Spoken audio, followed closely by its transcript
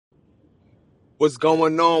What's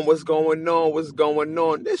going on? What's going on? What's going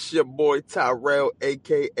on? This your boy Tyrell,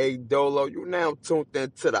 aka Dolo. You now tuned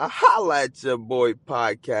into the Holla at Your Boy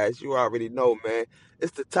podcast. You already know, man.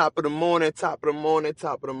 It's the top of the morning, top of the morning,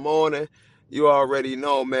 top of the morning. You already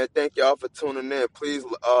know, man. Thank y'all for tuning in. Please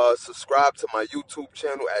subscribe to my YouTube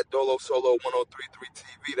channel at Dolo Solo 1033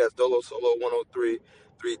 TV. That's Dolo Solo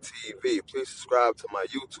 1033 TV. Please subscribe to my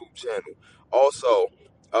YouTube channel. Also,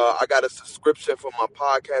 I got a subscription for my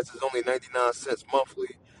podcast. It's only 99 cents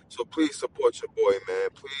monthly. So please support your boy, man.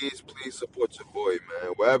 Please support your boy,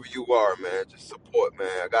 man. Wherever you are, man, just support, man.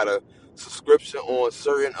 I got a subscription on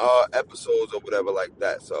certain episodes or whatever like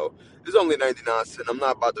that. So it's only 99 cents. I'm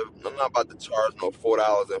not about to charge no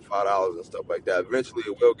 $4 and $5 and stuff like that. Eventually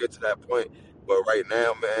it will get to that point. But right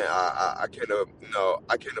now, man, I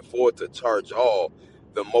can't afford to charge all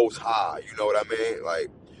the most high. You know what I mean?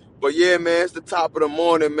 But yeah, man, it's the top of the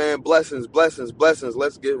morning, man. Blessings, blessings, blessings.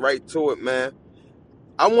 Let's get right to it, man.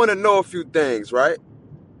 I want to know a few things, right?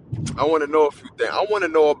 I want to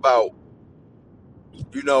know about,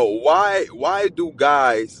 why do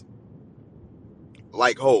guys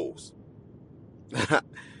like hoes?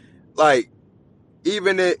 Like,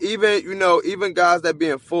 even guys that be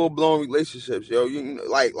in full-blown relationships, yo,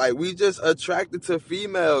 we just attracted to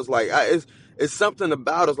females. It's something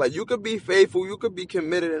about us. Like, you could be faithful, you could be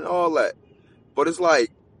committed and all that. But it's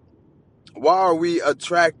like, why are we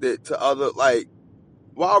attracted to other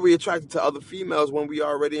females when we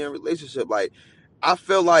already in a relationship? Like, I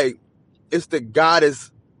feel like it's the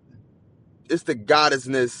goddessness,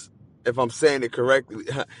 if I'm saying it correctly.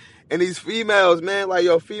 And these females, man,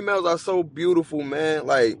 females are so beautiful, man.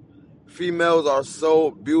 Like, females are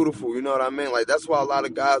so beautiful, you know what I mean? Like, that's why a lot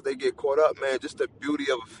of guys, they get caught up, man. Just the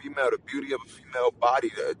beauty of a female, the beauty of a female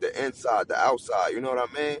body, the inside, the outside, you know what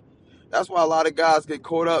I mean? That's why a lot of guys get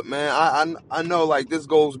caught up, man. I know, like, this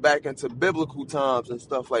goes back into biblical times and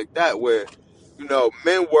stuff like that, where,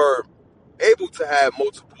 men were able to have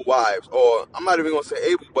multiple wives. Or, I'm not even going to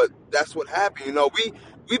say able, but that's what happened.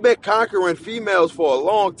 We've been conquering females for a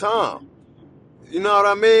long time. You know what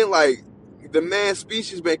I mean? Like, the man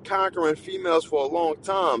species been conquering females for a long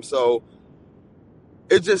time. So,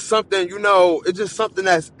 it's just something,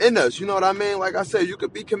 that's in us. You know what I mean? Like I said, you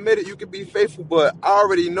could be committed, you could be faithful, but I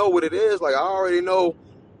already know what it is. Like, I already know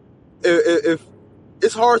if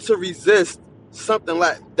it's hard to resist something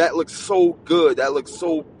like that looks so good, that looks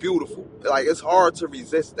so beautiful. Like, it's hard to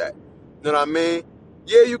resist that. You know what I mean?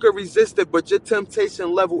 Yeah, you can resist it, but your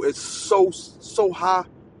temptation level is so high,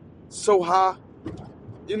 so high.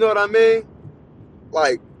 You know what I mean?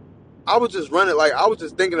 Like, I was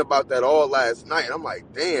just thinking about that all last night. I'm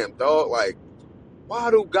like, damn, dog, like, why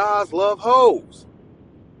do guys love hoes?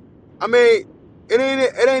 I mean, it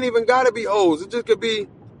ain't even gotta be hoes. It just could be,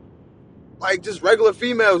 like, just regular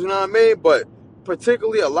females, you know what I mean? But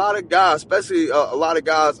particularly a lot of guys, especially a lot of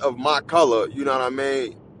guys of my color, you know what I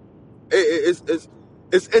mean?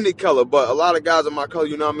 It's any color, but a lot of guys of my color,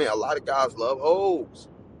 you know what I mean? A lot of guys love hoes.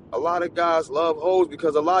 A lot of guys love hoes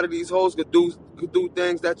because a lot of these hoes could do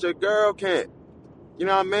things that your girl can't. You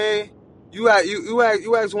know what I mean? You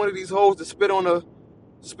ask one of these hoes to spit on a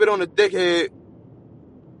dickhead,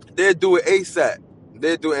 they'll do it ASAP.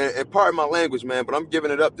 They'll do it, and pardon my language, man, but I'm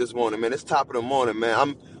giving it up this morning, man. It's top of the morning,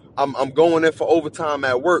 man. I'm going in for overtime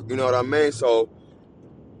at work, you know what I mean? So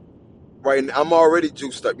right now, I'm already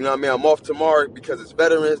juiced up, you know what I mean? I'm off tomorrow because it's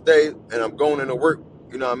Veterans Day, and I'm going into work,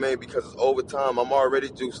 you know what I mean, because it's overtime. I'm already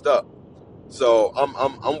juiced up. So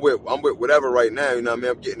I'm with whatever right now, you know what I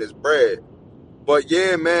mean? I'm getting this bread. But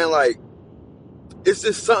yeah, man, like, it's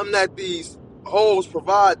just something that these hoes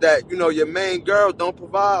provide that, your main girl don't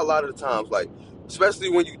provide a lot of the times. Like, especially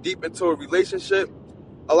when you deep into a relationship,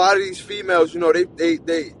 a lot of these females,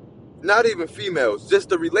 they not even females, just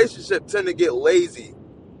the relationship tend to get lazy,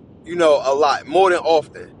 a lot, more than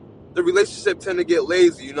often. The relationship tend to get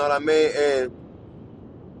lazy, you know what I mean? And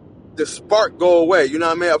the spark go away, you know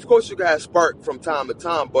what I mean? Of course you can have spark from time to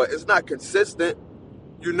time, but it's not consistent.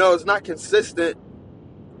 It's not consistent,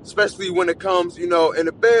 especially when it comes, in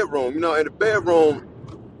the bedroom. In the bedroom,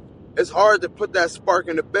 it's hard to put that spark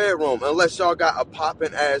in the bedroom unless y'all got a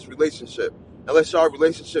popping ass relationship. Unless y'all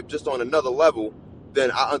relationship just on another level, then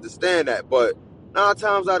I understand that. But 9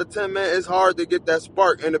 times out of 10, man, it's hard to get that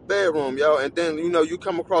spark in the bedroom, yo. And then, you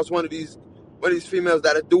come across one of these females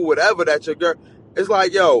that'll do whatever that your girl. It's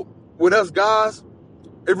like, yo, with us guys,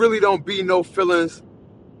 it really don't be no feelings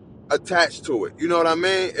attached to it. You know what I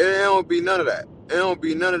mean? It don't be none of that. It don't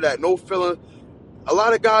be none of that. No feeling. A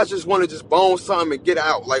lot of guys just want to just bone something and get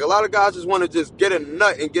out. Like, a lot of guys just want to just get a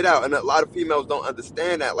nut and get out. And a lot of females don't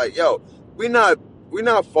understand that. Like, yo, we not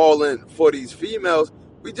falling for these females.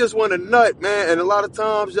 We just want a nut, man. And a lot of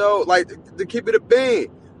times, yo, like to keep it a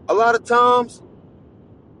bean, a lot of times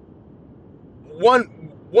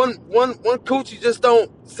one coochie just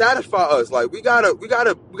don't satisfy us. Like we gotta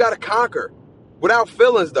conquer without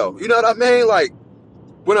feelings, though. You know what I mean? Like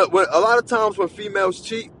when a lot of times when females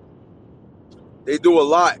cheat, they do a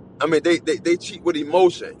lot. I mean, they cheat with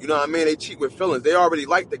emotion. You know what I mean? They cheat with feelings. They already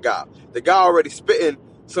like the guy. The guy already spitting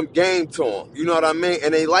some game to them. You know what I mean?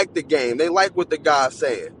 And they like the game. They like what the guy's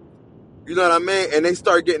saying. You know what I mean? And they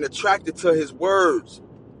start getting attracted to his words.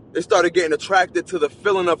 They started getting attracted to the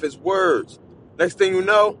feeling of his words. Next thing you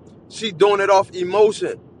know, she doing it off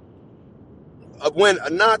emotion. When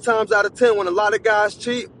 9 times out of 10, when a lot of guys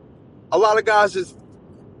cheat, a lot of guys just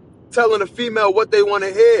telling a female what they want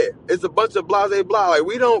to hear. It's a bunch of blase blah. Like,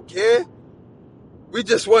 we don't care. We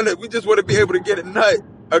just want to be able to get a nut,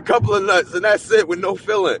 a couple of nuts, and that's it, with no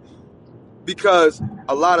feeling. Because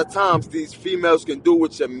a lot of times these females can do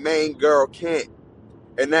what your main girl can't,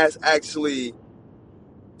 and that's actually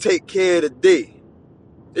take care of the D.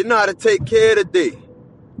 They know how to take care of the D.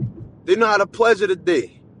 They know how to pleasure the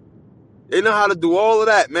D. They know how to do all of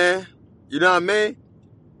that, man. You know what I mean?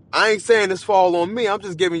 I ain't saying this fall on me. I'm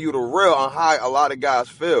just giving you the real on how a lot of guys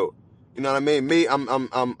feel. You know what I mean? Me, I'm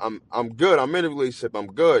good. I'm in a relationship. I'm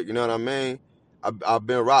good. You know what I mean? I've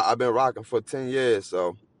been rocking for 10 years,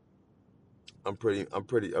 so I'm pretty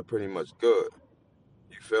much good.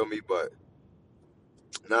 You feel me? But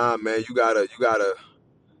nah, man, you gotta. Man.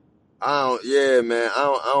 I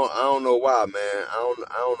don't know why, man. I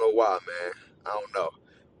don't know why, man. I don't know.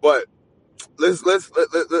 But let's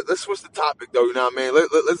switch the topic, though. You know what I mean?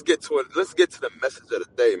 Let's get to it. Let's get to the message of the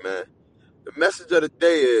day, man. The message of the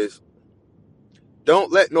day is,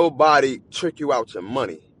 don't let nobody trick you out your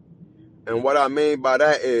money. And what I mean by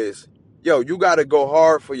that is, yo, you got to go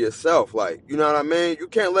hard for yourself. Like, you know what I mean? You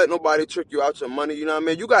can't let nobody trick you out your money. You know what I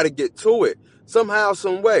mean? You got to get to it somehow,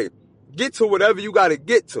 some way. Get to whatever you got to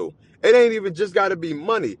get to. It ain't even just got to be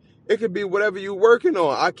money. It could be whatever you're working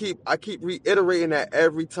on. I keep reiterating that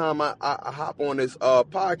every time I hop on this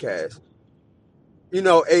podcast. You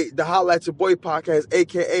know, the Holla at Your Boy podcast,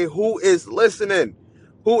 a.k.a. Who Is Listening?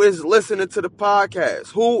 Who is listening to the podcast?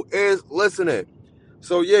 Who is listening?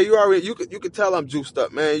 So yeah, you could tell I'm juiced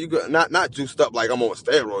up, man. You could not juiced up like I'm on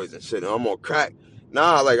steroids and shit. And I'm on crack.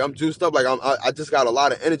 Nah, like I'm juiced up. Like I just got a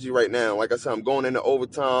lot of energy right now. Like I said, I'm going into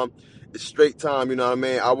overtime. It's straight time. You know what I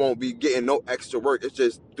mean? I won't be getting no extra work. It's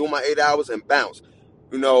just do my 8 hours and bounce.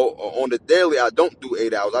 You know, on the daily, I don't do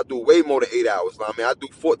 8 hours. I do way more than 8 hours. I mean, I do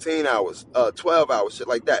 14 hours, 12 hours, shit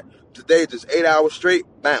like that. Today, just 8 hours straight,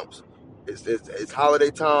 bounce. It's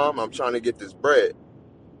holiday time. I'm trying to get this bread.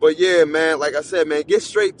 But yeah, man, like I said, man, get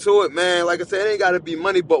straight to it, man. Like I said, it ain't got to be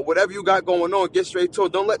money, but whatever you got going on, get straight to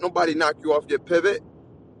it. Don't let nobody knock you off your pivot.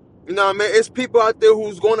 You know what I mean? It's people out there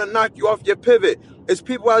who's going to knock you off your pivot. It's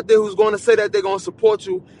people out there who's going to say that they're going to support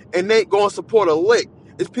you and they ain't going to support a lick.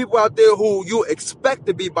 It's people out there who you expect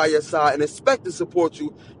to be by your side and expect to support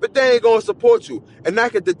you, but they ain't going to support you. And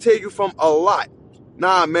that could deter you from a lot.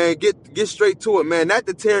 Nah, man, get straight to it, man. That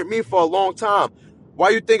deterred me for a long time. Why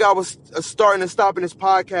you think I was starting and stopping this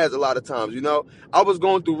podcast a lot of times, you know? I was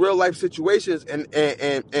going through real life situations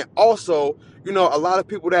and also, you know, a lot of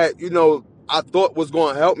people that, you know, I thought was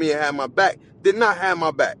going to help me and have my back did not have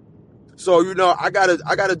my back. So, you know, I gotta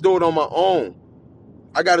do it on my own.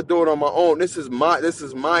 I gotta do it on my own. This is my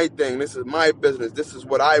thing. This is my business. This is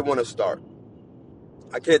what I want to start.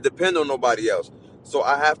 I can't depend on nobody else. So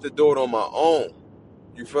I have to do it on my own.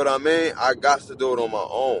 You feel what I mean? I got to do it on my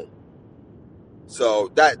own.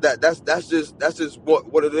 So that's just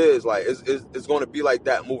what it is. Like it's going to be like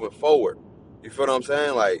that moving forward. You feel what I'm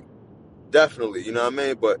saying? Like definitely, you know what I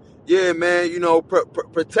mean? But yeah, man, you know,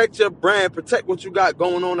 protect your brand, protect what you got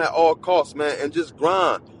going on at all costs, man, and just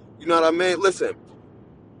grind. You know what I mean? Listen,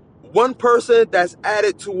 one person that's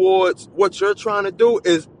added towards what you're trying to do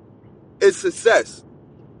is success.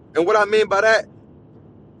 And what I mean by that,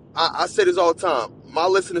 I say this all the time. My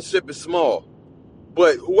listenership is small,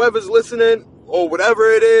 but whoever's listening or whatever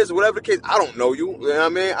it is, whatever the case, I don't know you. You know what I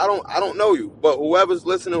mean? I don't know you, but whoever's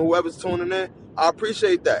listening, whoever's tuning in, I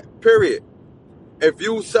appreciate that. Period. If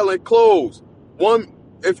you selling clothes,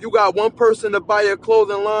 if you got one person to buy your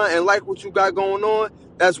clothing line and like what you got going on,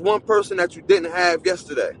 that's one person that you didn't have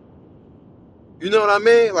yesterday. You know what I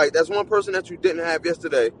mean? Like that's one person that you didn't have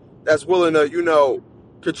yesterday that's willing to, you know,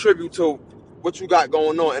 contribute to what you got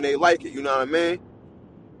going on and they like it. You know what I mean?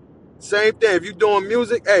 Same thing. If you're doing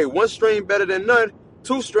music, hey, one stream better than none,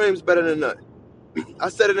 2 streams better than none. I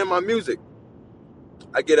said it in my music.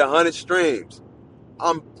 I get 100 streams.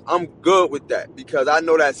 I'm good with that because I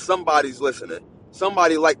know that somebody's listening.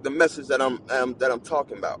 somebody liked the message that I'm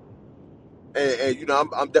talking about. And you know,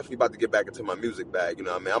 I'm definitely about to get back into my music bag. You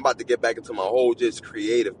know what I mean? I'm about to get back into my whole just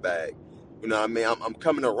creative bag. You know what I mean? I'm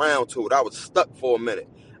coming around to it. I was stuck for a minute.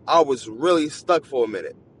 I was really stuck for a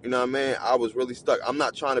minute. You know what I mean? I was really stuck. I'm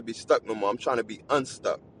not trying to be stuck no more. I'm trying to be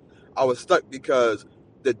unstuck. I was stuck because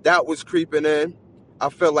the doubt was creeping in. I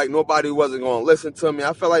felt like nobody wasn't going to listen to me.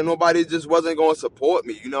 I felt like nobody just wasn't going to support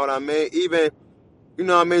me. You know what I mean? Even, you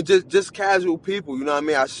know what I mean, just casual people. You know what I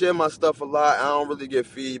mean? I share my stuff a lot. I don't really get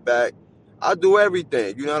feedback. I do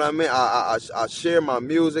everything. You know what I mean? I share my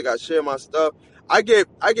music. I share my stuff. I get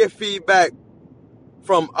feedback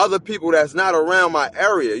from other people that's not around my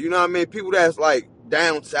area. You know what I mean? People that's like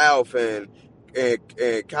down south and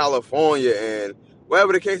California and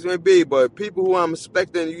whatever the case may be. But people who I'm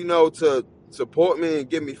expecting, you know, to support me and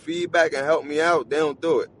give me feedback and help me out, they don't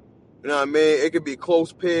do it. You know what I mean? It could be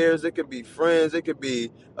close peers, it could be friends, it could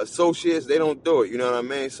be associates. They don't do it. You know what I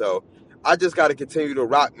mean? So I just gotta continue to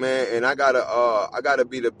rock, man, and I gotta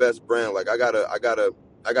be the best brand. Like I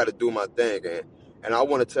gotta do my thing, and I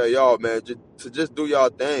want to tell y'all, man, just do y'all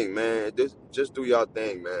thing, man. Just do y'all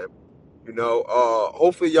thing, man. You know,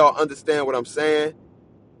 hopefully y'all understand what I'm saying.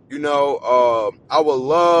 You know, I would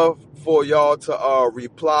love for y'all to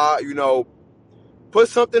reply. You know, put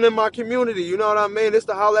something in my community. You know what I mean? It's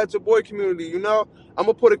the Holla at Your Boy community. You know, I'm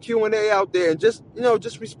gonna put a Q&A out there and just, you know,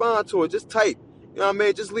 just respond to it. Just type. You know what I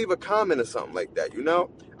mean? Just leave a comment or something like that. You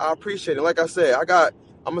know, I appreciate it. Like I said, I'm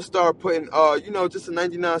gonna start putting, you know, just a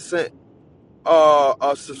 99-cent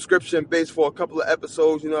a subscription base for a couple of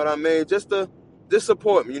episodes. You know what I mean? Just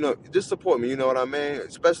support me. You know, just support me. You know what I mean?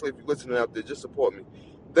 Especially if you're listening out there, just support me.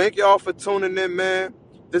 Thank y'all for tuning in, man.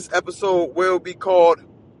 This episode will be called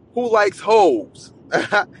 "Who Likes Hoes."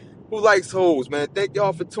 Who likes hoes, man? Thank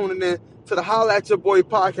y'all for tuning in to the Holla at Your Boy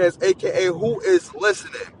podcast, aka Who Is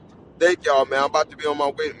Listening. Thank y'all, man. I'm about to be on my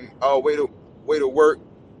way to work.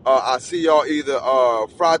 I see y'all either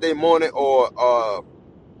Friday morning or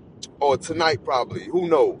tonight probably. Who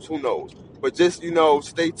knows? But just, you know,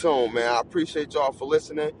 stay tuned, man. I appreciate y'all for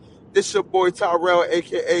listening. This your boy Tyrell,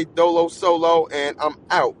 aka Dolo Solo, and I'm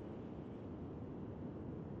out.